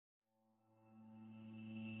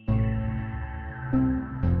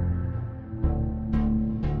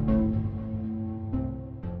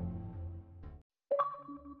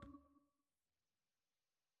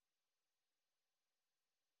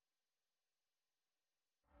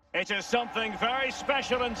It is something very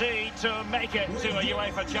special indeed to make it to a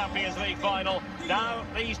UEFA Champions League final. Now,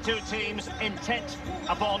 these two teams intent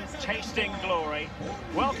upon tasting glory.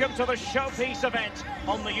 Welcome to the showpiece event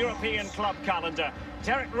on the European club calendar.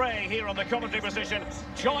 Derek Ray here on the commentary position,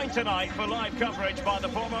 joined tonight for live coverage by the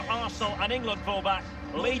former Arsenal and England fullback,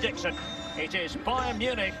 Lee Dixon. It is Bayern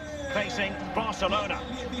Munich facing Barcelona.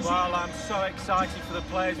 Well, I'm so excited for the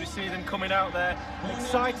players. We see them coming out there.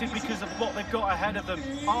 Excited because of what they've got ahead of them.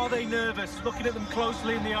 Are they nervous? Looking at them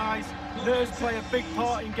closely in the eyes. Nerves play a big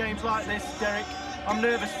part in games like this, Derek. I'm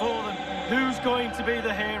nervous for them. Who's going to be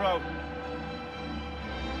the hero?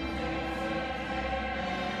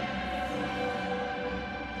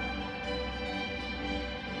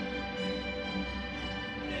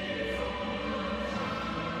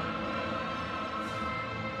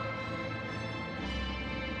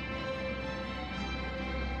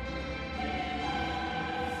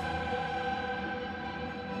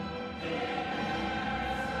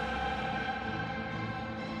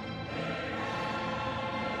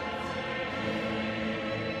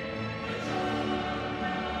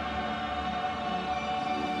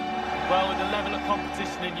 Well, with the level of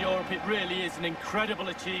competition in Europe, it really is an incredible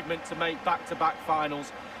achievement to make back-to-back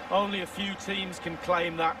finals. Only a few teams can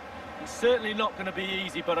claim that. It's certainly not going to be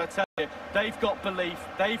easy, but I tell you, they've got belief,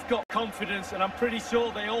 they've got confidence, and I'm pretty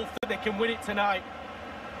sure they all think they can win it tonight.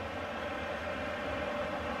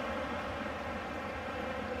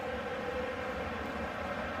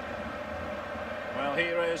 Well,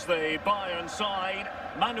 here is the Bayern side.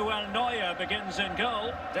 Manuel Neuer begins in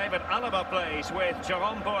goal. David Alaba plays with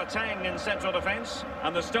Jerome Boateng in central defence.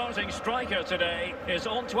 And the starting striker today is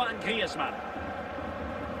Antoine Griezmann.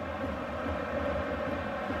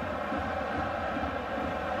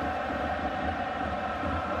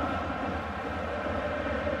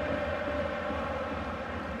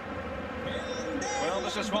 Well,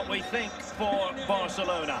 this is what we think for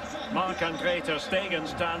Barcelona. Marc-Andre ter Stegen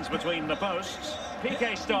stands between the posts.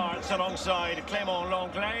 Piqué starts alongside Clément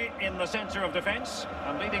Lenglet in the centre of defence.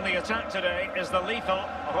 And leading the attack today is the lethal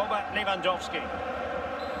Robert Lewandowski.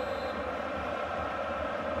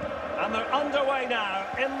 And they're underway now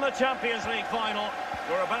in the Champions League final.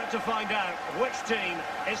 We're about to find out which team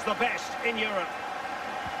is the best in Europe.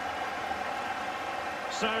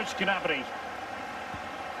 Serge Gnabry.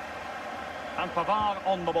 And Pavard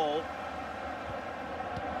on the ball.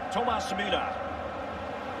 Thomas Müller.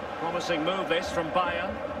 Promising move this from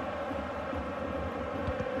Bayern.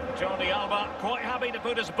 Jordi Alba quite happy to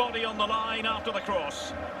put his body on the line after the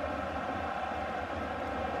cross.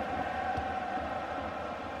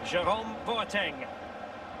 Jerome Boateng.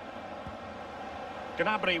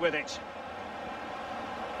 Gnabry with it.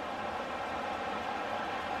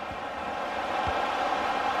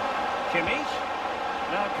 Kimmich.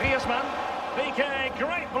 Now Griezmann. Piqué,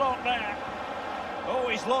 great block there. Oh,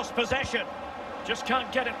 he's lost possession. Just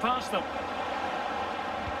can't get it past them.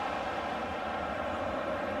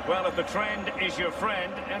 Well, if the trend is your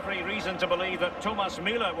friend, every reason to believe that Thomas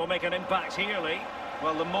Müller will make an impact here, Lee.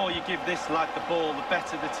 Well, the more you give this lad the ball, the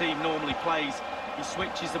better the team normally plays. He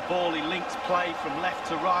switches the ball, he links play from left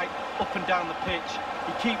to right, up and down the pitch.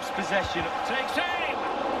 He keeps possession. Takes aim!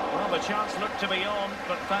 Well, the chance looked to be on,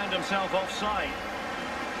 but found himself offside.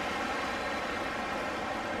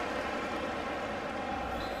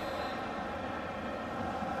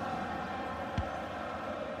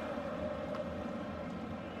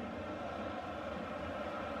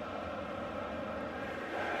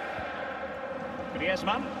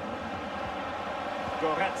 Griezmann.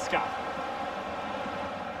 Goretzka.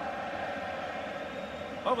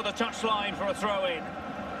 Over the touchline for a throw-in.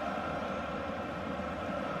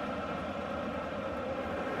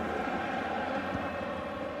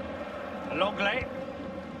 Lenglet.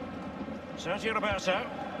 Sergio Roberto.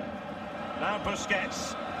 Now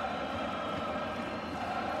Busquets.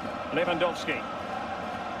 Lewandowski.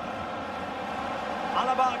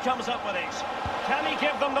 Alaba comes up with it. Can he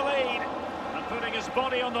give them the lead? And putting his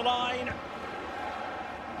body on the line.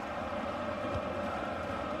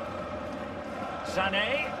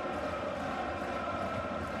 Sané.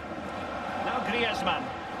 Now Griezmann.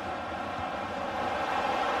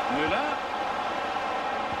 Müller.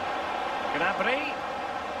 Gnabry.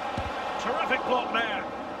 Terrific block there.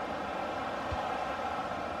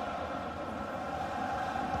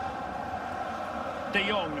 De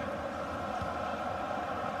Jong.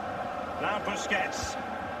 Now Busquets.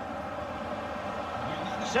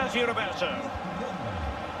 Sergio Roberto.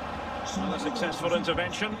 And a successful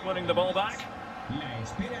intervention, winning the ball back.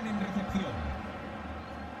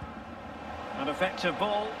 An effective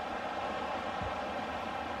ball.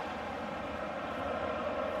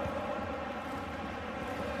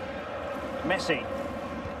 Messi.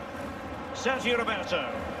 Sergio Roberto.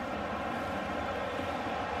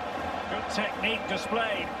 Good technique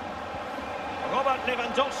displayed. Robert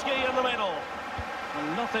Lewandowski in the middle.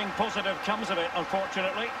 And nothing positive comes of it,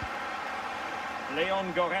 unfortunately.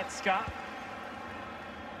 Leon Goretzka.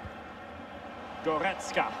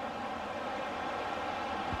 Goretzka.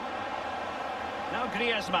 Now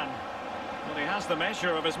Griezmann. Well, he has the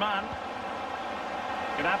measure of his man.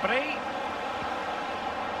 Gnabry.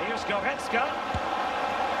 Here's Goretzka.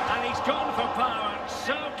 And he's gone for power.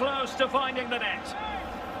 So close to finding the net.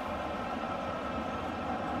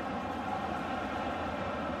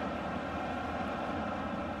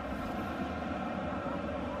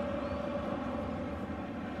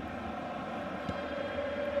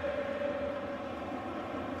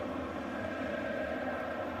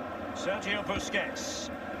 Sergio Busquets.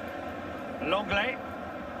 Longley.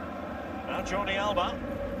 Now Jordi Alba.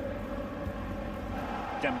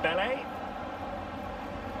 Dembele.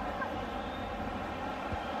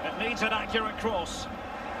 It needs an accurate cross.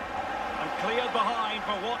 And cleared behind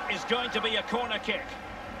for what is going to be a corner kick.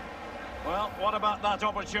 Well, what about that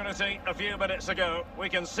opportunity a few minutes ago? We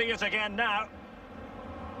can see it again now.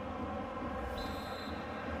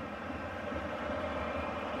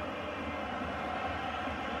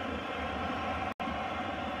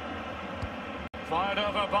 Fired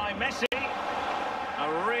over by Messi.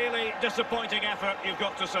 A really disappointing effort, you've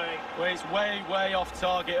got to say. Well, it's way, way off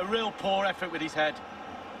target. A real poor effort with his head.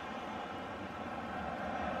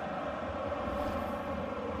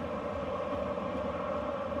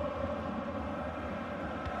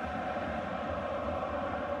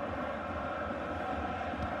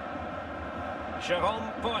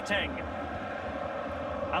 Jerome Boateng.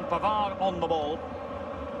 And Pavard on the ball.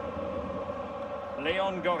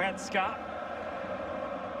 Leon Goretzka.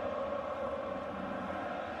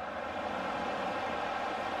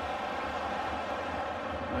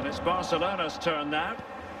 And it's Barcelona's turn now.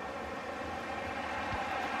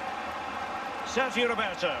 Sergio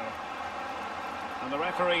Roberto. And the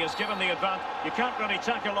referee has given the advantage. You can't really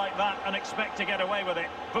tackle like that and expect to get away with it.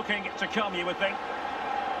 Booking to come, you would think.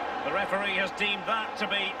 The referee has deemed that to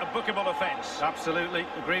be a bookable offence. Absolutely,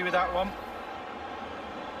 agree with that one.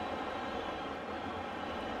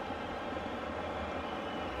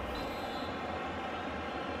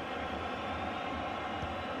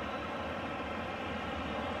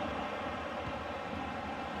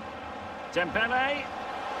 Dembele.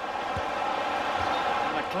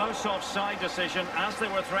 And a close offside decision as they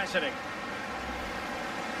were threatening.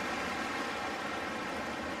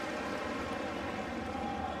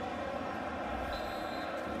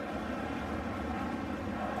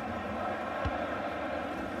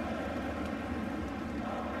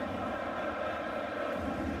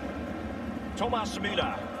 Thomas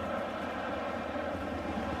Müller.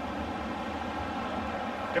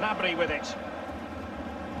 Gnabry with it.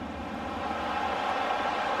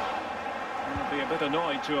 Be a bit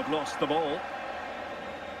annoyed to have lost the ball.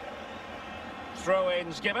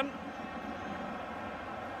 Throw-ins given.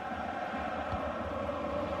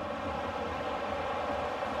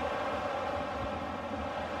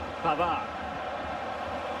 Pavard.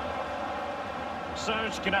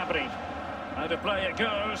 Serge Gnabry. How to play it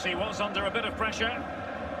goes. He was under a bit of pressure.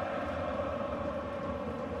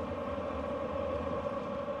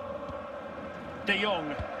 De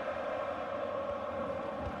Jong.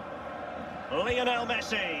 Lionel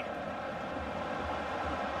Messi.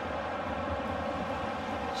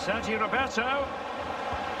 Sergio Roberto.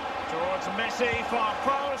 Towards Messi, far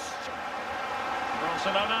post.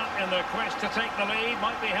 Barcelona in the quest to take the lead.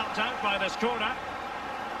 Might be helped out by this corner.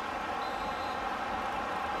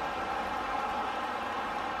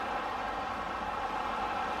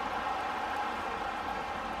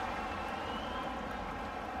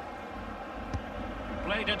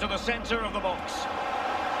 Played into the centre of the box.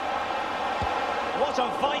 What a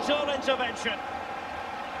vital intervention.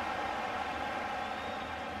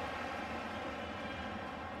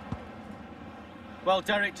 Well,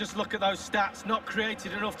 Derek, just look at those stats. Not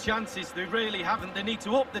created enough chances. They really haven't. They need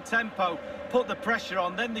to up the tempo, put the pressure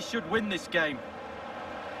on, then they should win this game.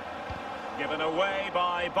 Given away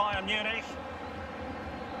by Bayern Munich.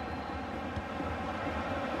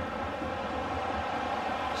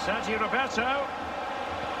 Sergio Roberto.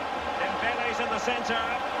 Dembele's in the centre.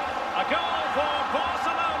 A goal for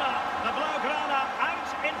Barcelona. The Blaugrana out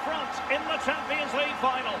in front in the Champions League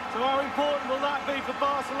final. So how important will that be for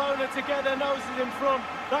Barcelona to get their noses in front?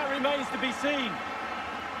 That remains to be seen.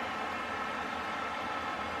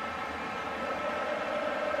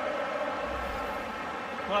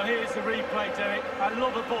 Well, here's the replay, Derek. I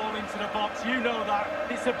love a ball into the box, you know that.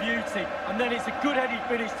 It's a beauty. And then it's a good-headed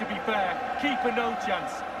finish, to be fair. Keeper no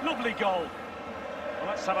chance. Lovely goal. Well,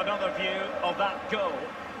 let's have another view of that goal.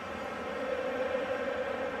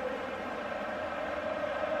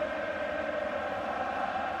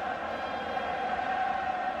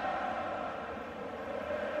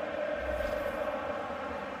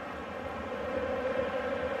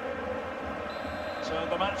 So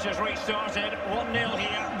the match has restarted, 1-0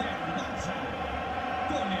 here.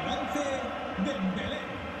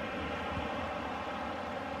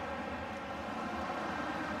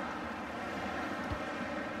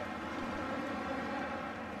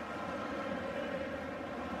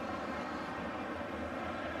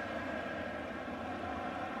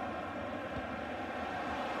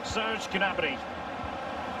 Serge Gnabry.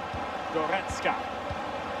 Goretzka.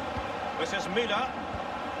 This is Müller.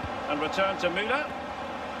 And return to Müller.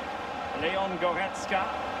 Leon Goretzka.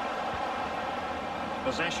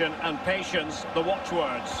 Possession and patience, the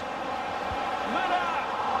watchwords. Müller!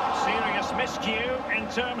 Serious miscue in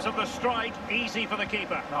terms of the strike, easy for the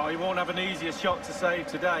keeper. No, he won't have an easier shot to save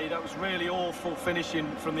today. That was really awful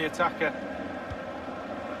finishing from the attacker.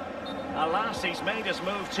 Alas, he's made his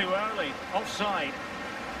move too early. Offside.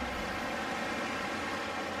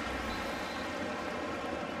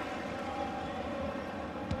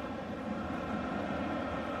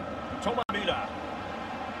 Thomas Müller.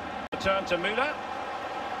 Return to Müller.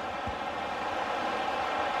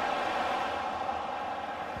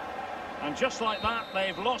 And just like that,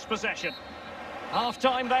 they've lost possession.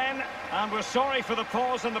 Half-time then, and we're sorry for the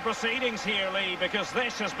pause in the proceedings here, Lee, because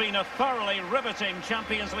this has been a thoroughly riveting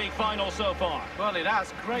Champions League final so far. Well, it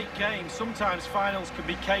has. Great game. Sometimes finals can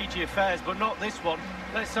be cagey affairs, but not this one.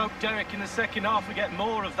 Let's hope, Derek, in the second half we get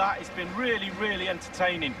more of that. It's been really, really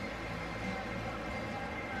entertaining.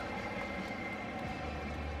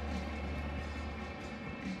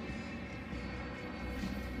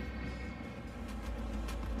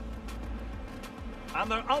 And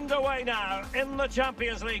they're underway now in the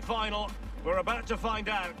Champions League final. We're about to find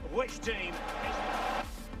out which team is...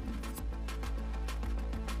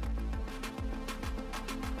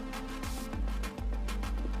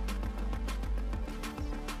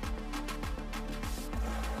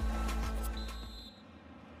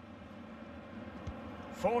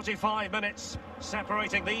 ...45 minutes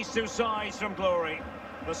separating these two sides from glory.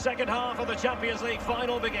 The second half of the Champions League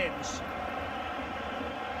final begins.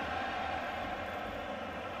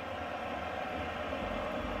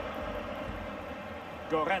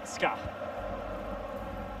 Goretzka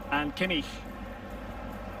and Kimmich.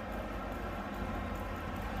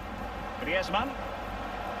 Griezmann.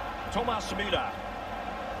 Thomas Müller.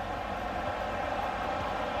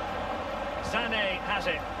 Sané has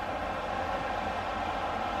it.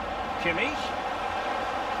 Kimmich.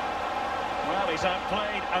 Well, he's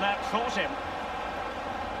outplayed and outthought him.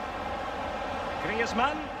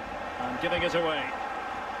 Griezmann and giving it away.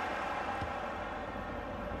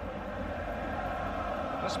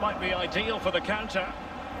 This might be ideal for the counter.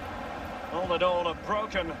 All in all, a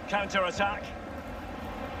broken counter-attack.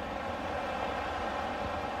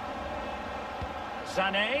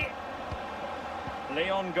 Sané.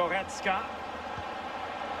 Leon Goretzka.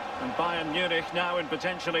 And Bayern Munich now in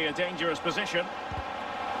potentially a dangerous position.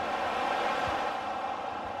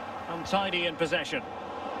 Untidy in possession.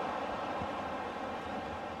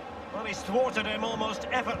 Well, he's thwarted him almost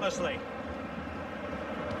effortlessly.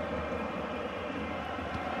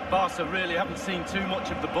 Barca really haven't seen too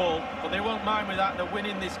much of the ball, but they won't mind with that. They're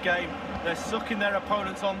winning this game. They're sucking their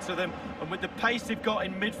opponents onto them, and with the pace they've got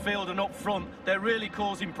in midfield and up front, they're really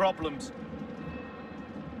causing problems.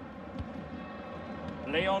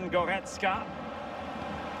 Leon Goretzka.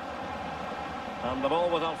 And the ball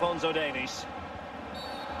with Alphonso Davies.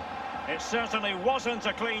 It certainly wasn't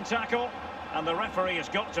a clean tackle, and the referee has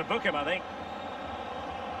got to book him, I think.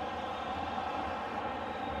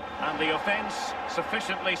 And the offence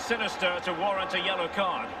sufficiently sinister to warrant a yellow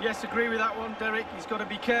card. Yes, agree with that one, Derek. He's got to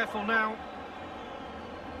be careful now.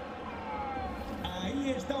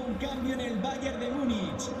 Ahí está un cambio en el Bayern de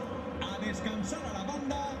Múnich. A descansar a la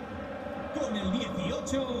banda con el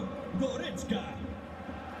 18, Goretzka.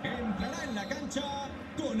 Entrará en la cancha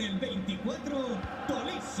con el 24,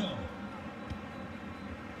 Tolisso.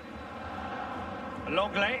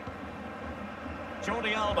 Longley.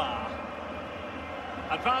 Jordi Alba.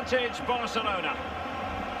 Advantage Barcelona.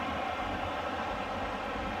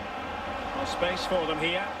 Well, space for them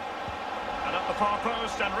here. And at the far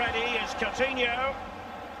post and ready is Coutinho.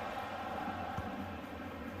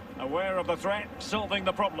 Aware of the threat, solving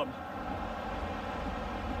the problem.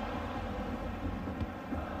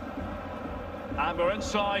 And we're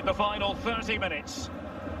inside the final 30 minutes.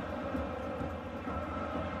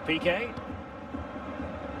 Piqué.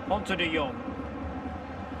 On to De Jong.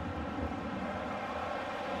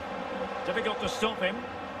 Difficult to stop him.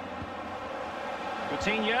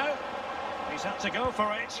 Coutinho. He's had to go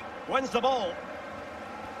for it. Wins the ball.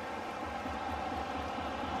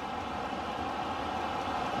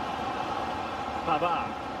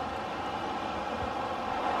 Pavard.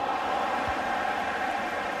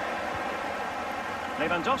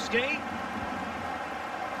 Lewandowski.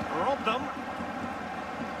 Robbed them.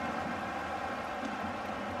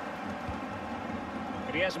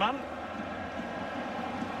 Griezmann.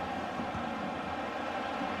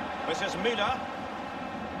 This is Müller.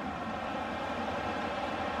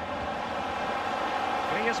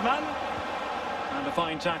 Griezmann. And a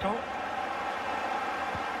fine tackle.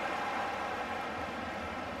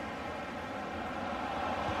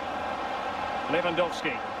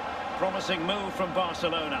 Lewandowski. Promising move from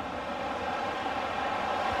Barcelona.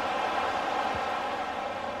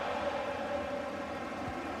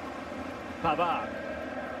 Pavard.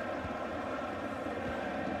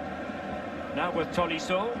 Now with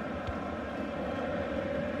Tolisso.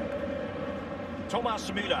 Thomas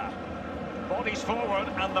Müller. Bodies forward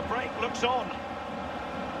and the break looks on.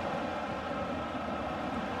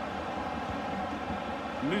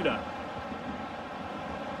 Müller.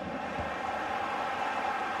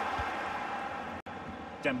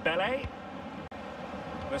 Dembele.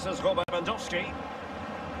 This is Lewandowski.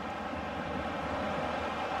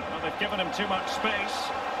 Well, they've given him too much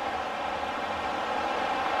space.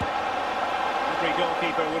 Every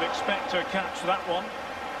goalkeeper would expect to catch that one.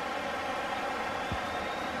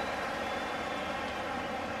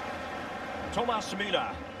 Thomas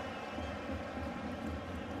Müller.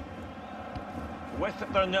 With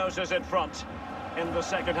their noses in front in the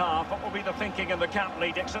second half. What will be the thinking in the camp,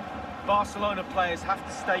 Lee Dixon? Barcelona players have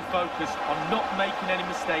to stay focused on not making any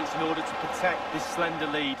mistakes in order to protect this slender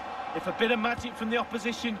lead. If a bit of magic from the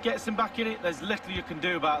opposition gets them back in it, there's little you can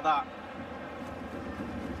do about that.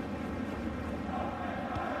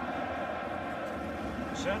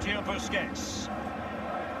 Sergio Busquets.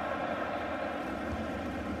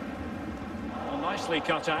 Well, nicely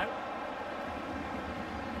cut out.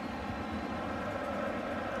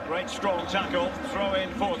 Great strong tackle, throw in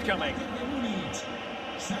forthcoming.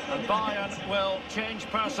 And Bayern will change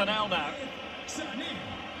personnel now.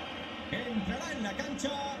 Entrará en la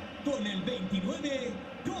cancha con el 29,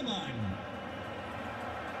 Coman.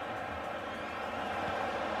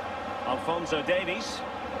 Alphonso Davies.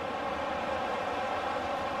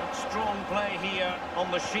 Strong play here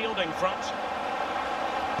on the shielding front.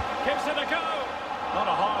 Gives it a go. Not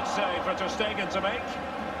a hard save for Ter Stegen to make.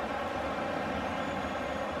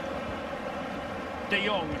 De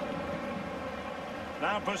Jong.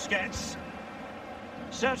 Now Busquets.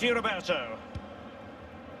 Sergio Roberto.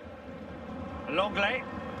 Longley.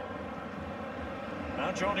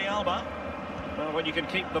 Now Jordi Alba. Well, when you can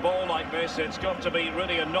keep the ball like this, it's got to be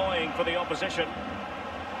really annoying for the opposition.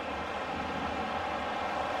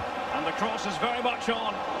 And the cross is very much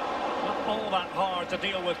on. Not all that hard to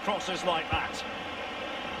deal with crosses like that.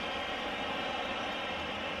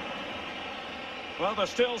 Well,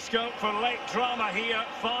 there's still scope for late drama here.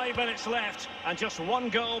 5 minutes left and just one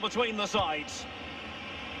goal between the sides.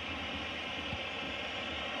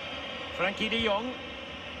 Frenkie de Jong.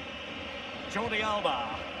 Jordi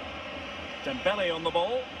Alba. Dembele on the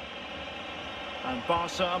ball. And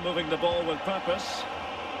Barca moving the ball with purpose.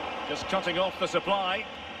 Just cutting off the supply.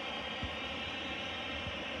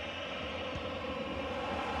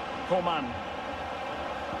 Coman.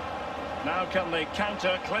 Now can they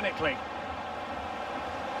counter clinically?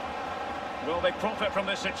 Will they profit from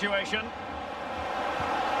this situation?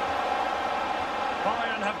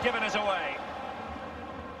 Bayern have given it away.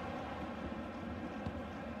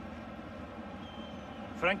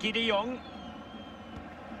 Frenkie de Jong.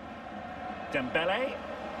 Dembele.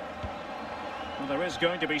 Well, there is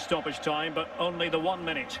going to be stoppage time, but only the 1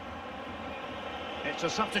 minute. It's a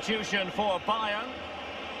substitution for Bayern.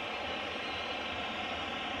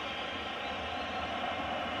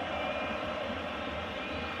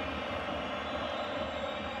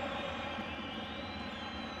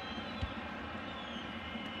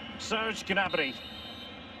 Serge Gnabry.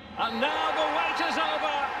 And now the wait is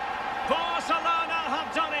over. Barcelona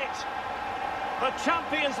have done it. The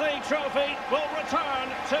Champions League trophy will return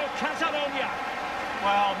to Catalonia.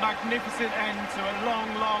 Well, magnificent end to a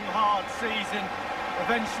long, long, hard season.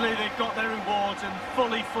 Eventually they've got their rewards and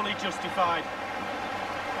fully justified.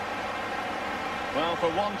 Well, for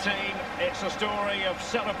one team, it's a story of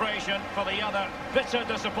celebration. For the other, bitter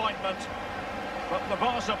disappointment. But the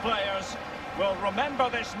Barca players will remember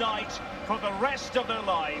this night for the rest of their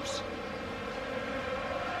lives.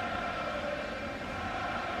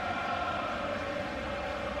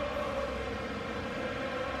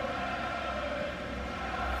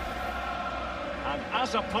 And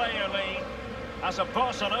as a player, Lee, as a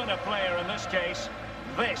Barcelona player in this case,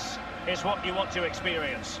 this is what you want to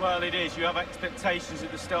experience. Well, it is. You have expectations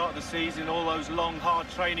at the start of the season, all those long, hard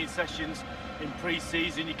training sessions in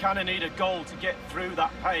pre-season. You kind of need a goal to get through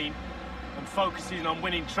that pain, and focusing on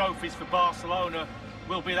winning trophies for Barcelona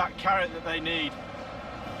will be that carrot that they need.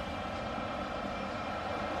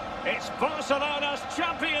 It's Barcelona's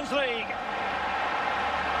Champions League.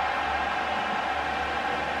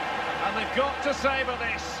 And they've got to savour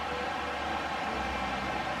this.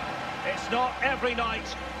 It's not every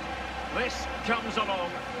night this comes along.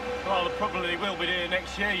 Well, they probably will be here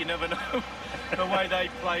next year, you never know, the way they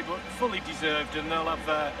play, but fully deserved, and they'll have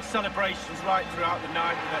celebrations right throughout the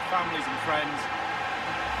night with their families and friends.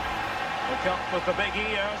 The cup with the big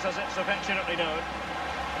ears, as it's affectionately known.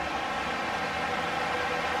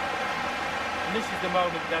 And this is the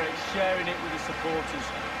moment, Derek, sharing it with the supporters.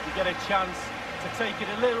 You get a chance to take it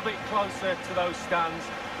a little bit closer to those stands,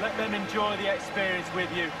 let them enjoy the experience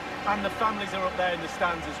with you, and the families are up there in the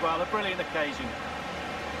stands as well. A brilliant occasion.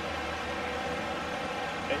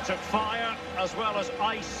 It took fire as well as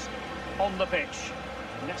ice on the pitch.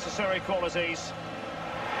 Necessary qualities.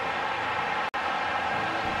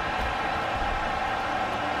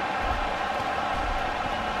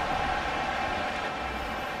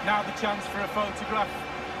 Now the chance for a photograph.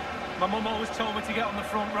 My mum always told me to get on the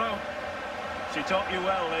front row. She taught you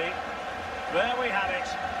well, Lee. There we have it.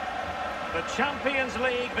 The Champions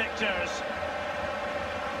League victors.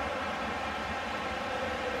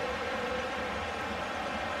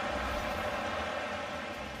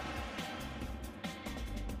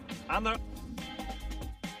 And the